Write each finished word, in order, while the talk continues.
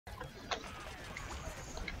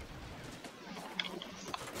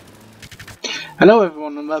Hello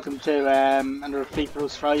everyone and welcome to another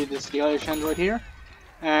Freepost Friday. This is the Irish Android here,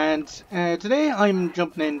 and today I'm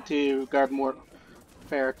jumping into Garden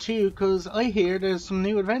Warfare 2 because I hear there's some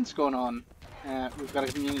new events going on. We've got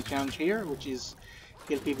a community challenge here which is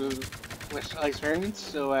kill people with ice variants,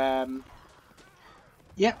 so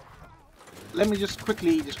yeah, let me just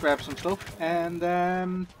quickly grab some stuff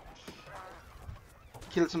and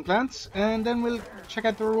kill some plants, and then we'll check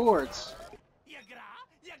out the rewards.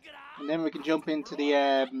 And then we can jump into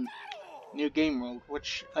the new game mode,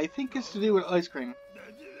 which I think is to do with ice cream.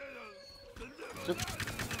 So,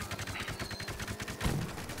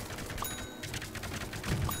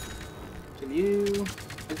 kill you.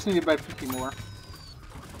 I just need about 50 more.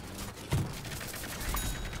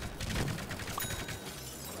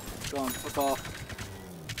 Go on, fuck off.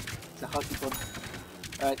 It's a hockey puck.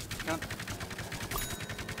 Alright, come on.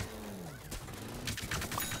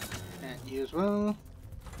 And you as well.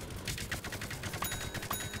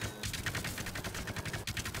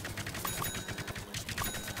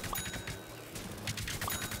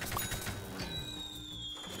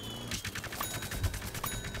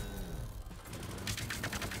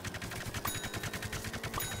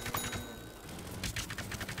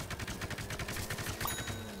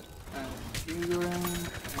 You go down,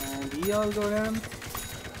 and you all go down.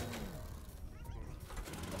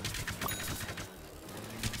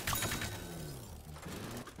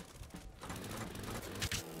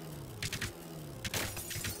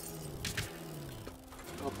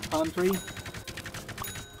 Up palm tree.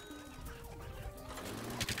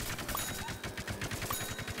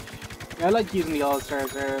 Yeah, I like using the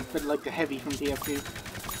all-stars, they're a bit like the heavy from TF2.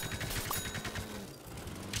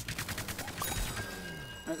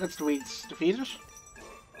 That's the weeds defeated.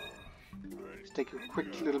 Let's take a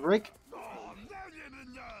quick little break.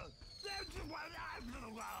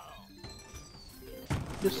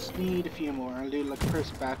 Just need a few more. I'll do like the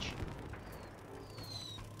first batch.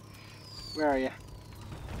 Where are you?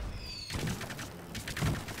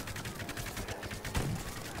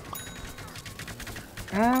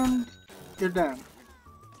 And you're down.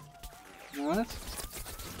 You want it?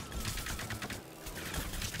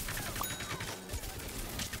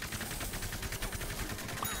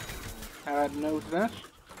 Add no to that.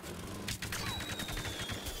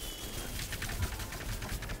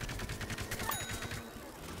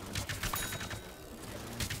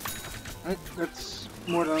 Right, that's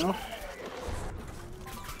more than enough.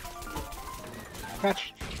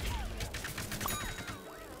 Catch.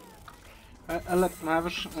 I'll let them have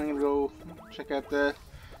it. I'm gonna go check out the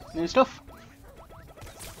new stuff.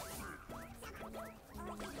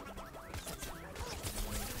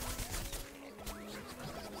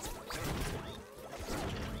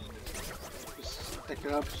 Pick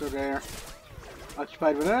it up so they're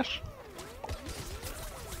occupied with that.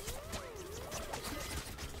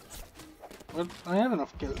 Well, I have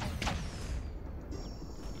enough kills.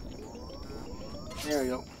 There we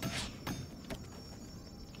go.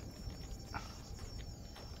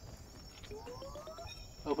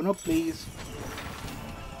 Open up, please.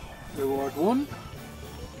 Reward 1.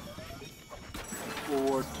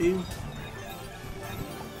 Reward 2.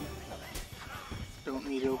 Don't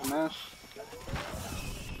need to open that.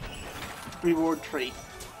 Reward 3.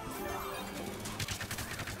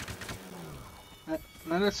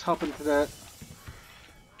 Now let's hop into the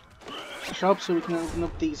shop so we can open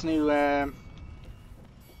up these new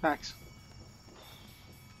packs.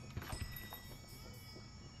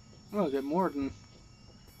 Oh, I get more than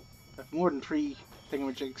 3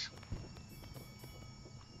 thingamajigs.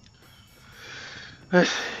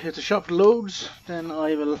 If the shop loads, then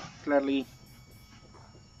I will gladly.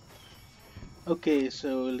 Okay,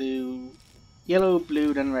 so we'll do yellow,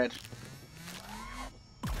 blue, then red.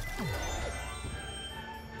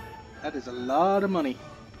 That is a lot of money.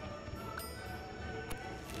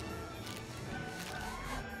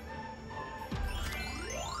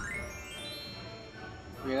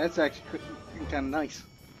 Yeah, that's actually kind of nice.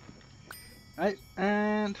 Right,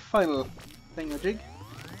 and final thingamajig.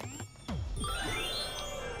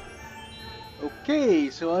 Okay,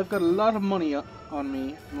 so I've got a lot of money on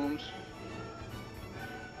me at the moment.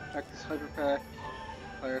 Practice hyper pack,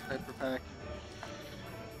 fire hyper pack.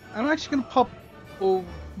 I'm actually gonna pop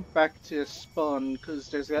back to spawn because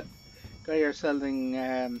there's that guy here selling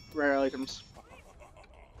rare items.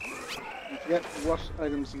 I forget what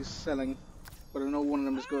items he's selling, but I know one of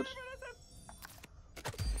them is good.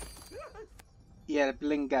 Yeah, the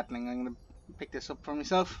bling gatling. I'm gonna pick this up for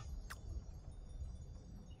myself.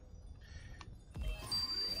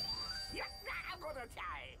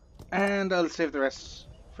 And I'll save the rest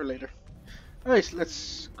for later. Alright,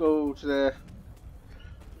 let's go to the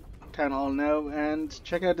Town Hall now and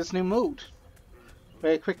check out this new mode.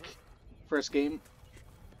 Very quick first game.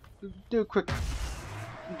 Do a quick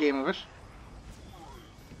game of it.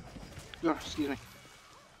 Oh, excuse me.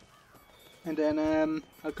 And then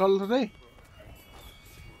I'll call it a day.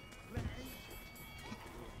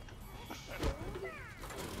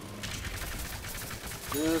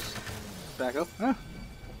 Just back up. Huh?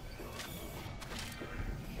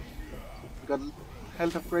 Got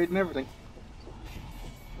health upgrade and everything.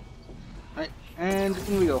 Right, and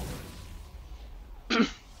in we go.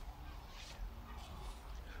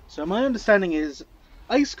 So my understanding is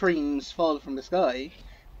ice creams fall from the sky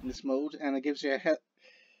in this mode, and it gives you a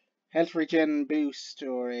health regen boost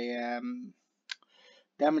or a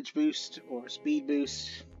damage boost or speed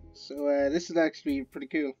boost. So this is actually pretty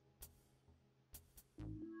cool.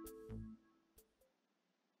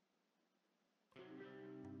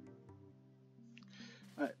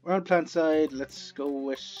 Alright, we're on plant side. Let's go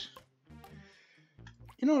with,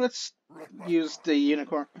 you know, let's use the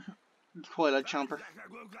unicorn Twilight Chomper.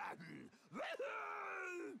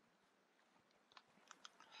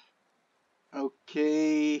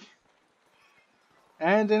 Okay.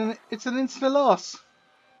 And then it's an instant loss.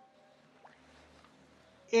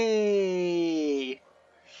 Yay!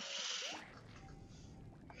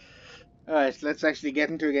 Alright, let's actually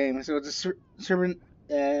get into a game. So it's a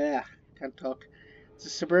can't talk. It's a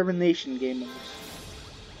Suburban Nation game mode.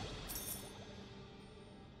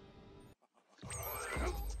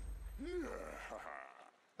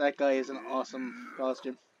 That guy is an awesome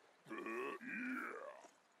costume.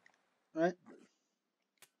 Right.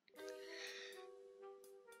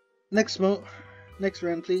 Next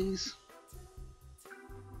round, please.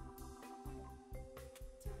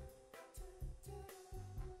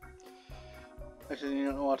 Actually,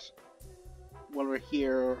 you know what? While we're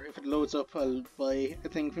here, if it loads up, I'll buy a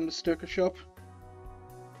thing from the sticker shop.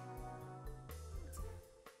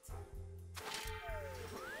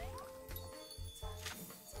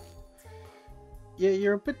 Yeah,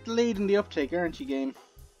 you're a bit delayed in the uptake, aren't you, game?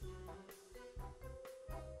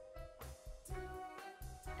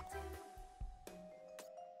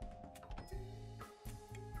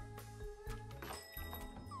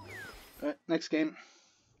 Alright, next game.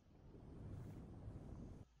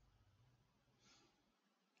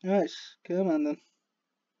 Alright, come on then.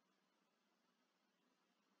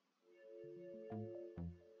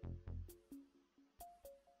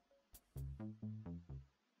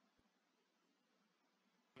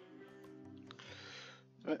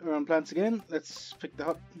 Right, we're on plants again. Let's pick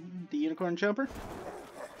the unicorn chomper.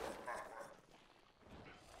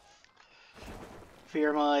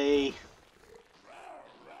 Fear my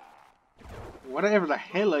whatever the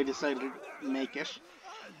hell I decided to make it.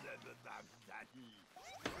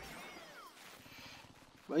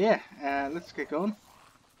 Well, yeah, let's get going.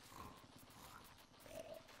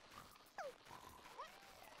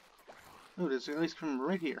 Oh, there's an ice cream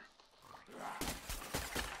right here.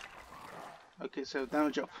 Okay, so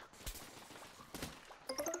damage up.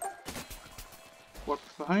 Warp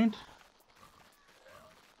behind.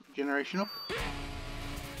 Generation up.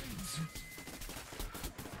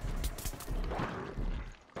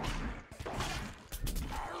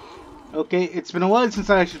 Okay, it's been a while since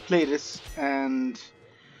I actually played this, and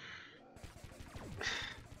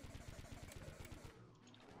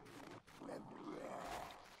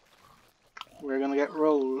we're gonna get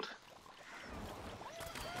rolled.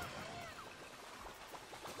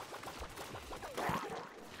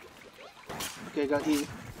 Okay, got you.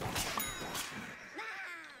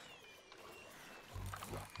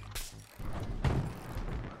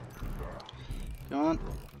 Come on,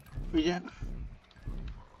 regen.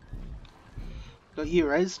 Got you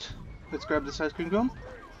raised. Let's grab this ice cream cone.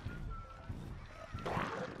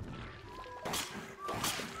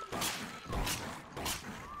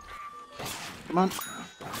 Come on.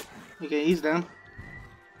 Okay, he's down.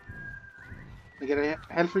 I get a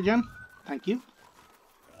health regen. Thank you.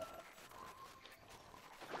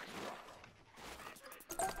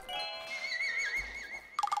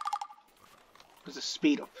 There's a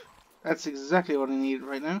speed up. That's exactly what I need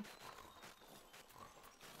right now.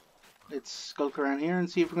 Let's skulk around here and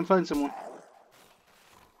see if we can find someone.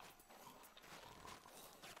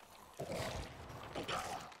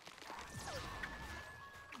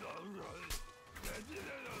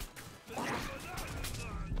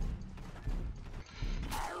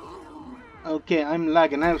 Okay, I'm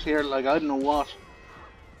lagging out here like I don't know what.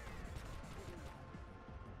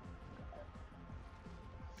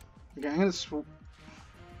 Okay, I'm gonna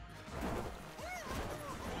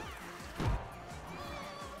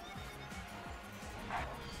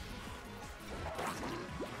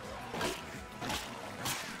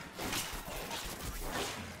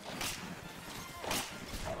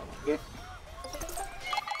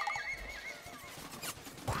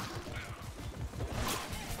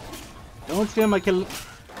Don't steal my kill.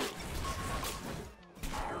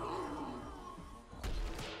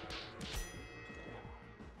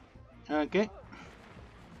 Okay.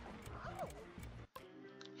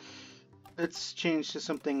 Let's change to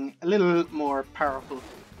something a little more powerful,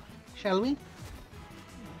 shall we?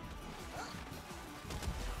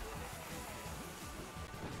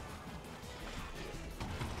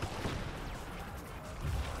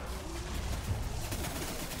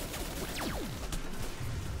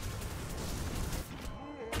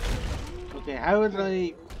 Okay, how did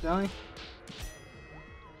I die?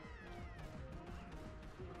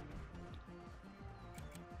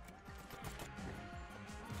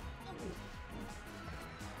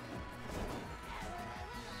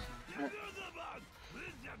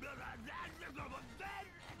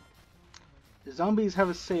 The zombies have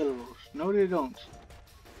a sailboat. No, they don't.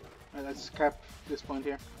 Right, let's cap this point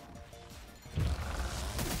here.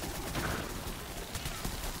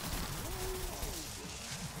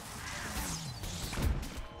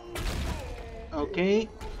 Okay.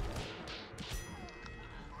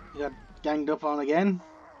 You got ganged up on again.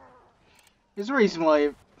 There's a reason why I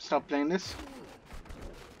stopped playing this.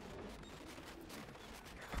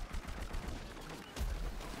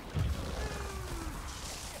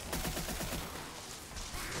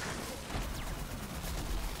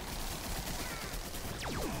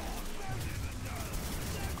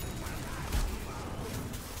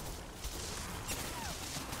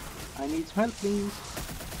 I need some help, please.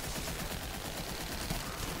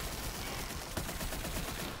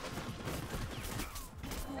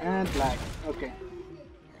 And black. Okay.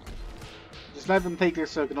 Just let them take this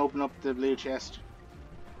so I can open up the blue chest.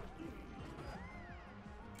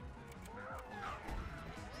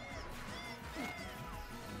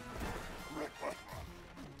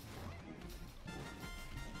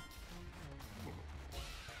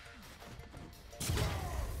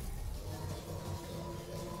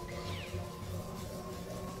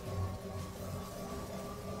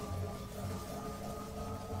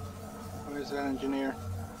 Where's that engineer?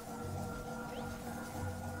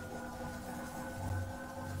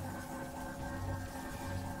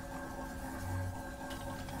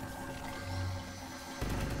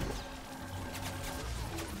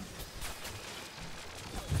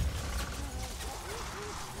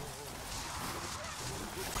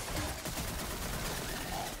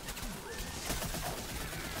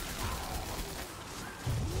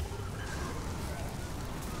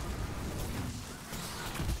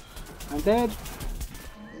 I'm dead.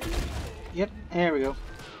 Yep, there we go.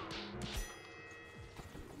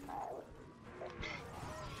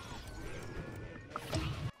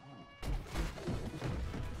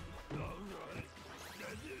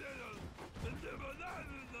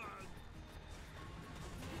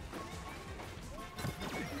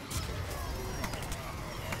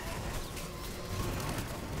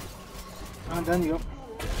 Oh, done you go.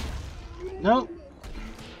 No.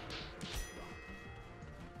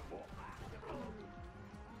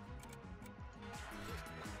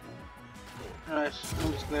 Alright,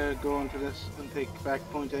 I'm just gonna go into this and take back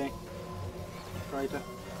point A. Try to.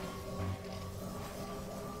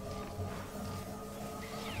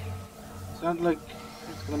 It's not like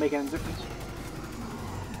it's gonna make any difference.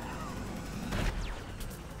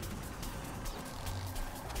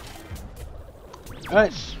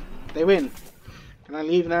 Alright, they win. Can I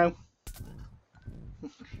leave now?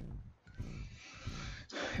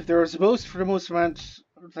 If they were supposed for the most amount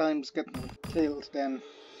of times getting killed, then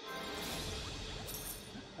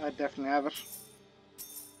I'd definitely have it.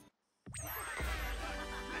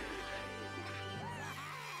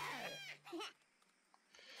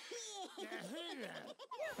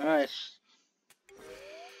 Alright.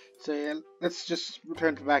 So yeah, let's just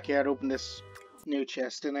return to the backyard, open this new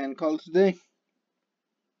chest, and then call it a day.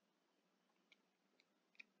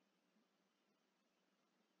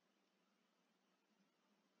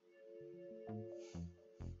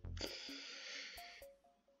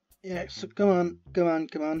 Yeah, so come on, come on,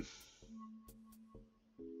 come on.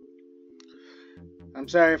 I'm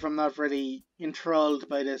sorry if I'm not really enthralled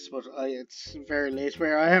by this, but it's very late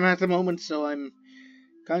where I am at the moment, so I'm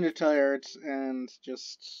kind of tired and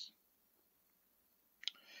just...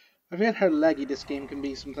 I forget how laggy this game can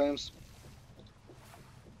be sometimes.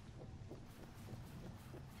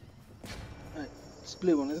 Right, it's the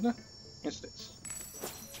blue one, isn't it? Yes, it is.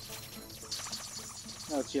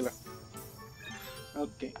 Oh, it's yellow.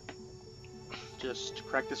 Okay. Just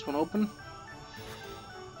crack this one open.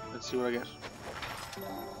 Let's see what I get.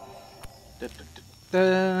 Da, da, da,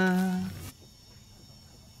 da.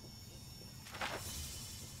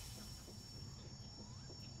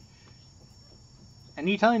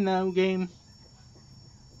 Anytime now, game.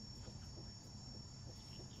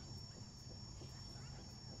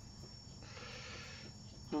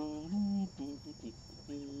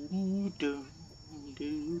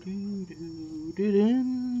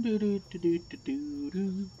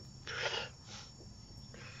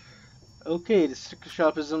 Okay, the sticker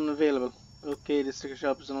shop is unavailable. Okay, the sticker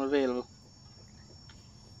shop is unavailable.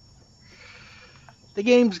 The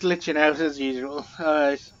game's glitching out as usual.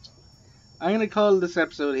 Alright. I'm gonna call this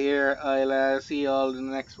episode here. I'll see you all in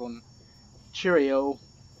the next one. Cheerio.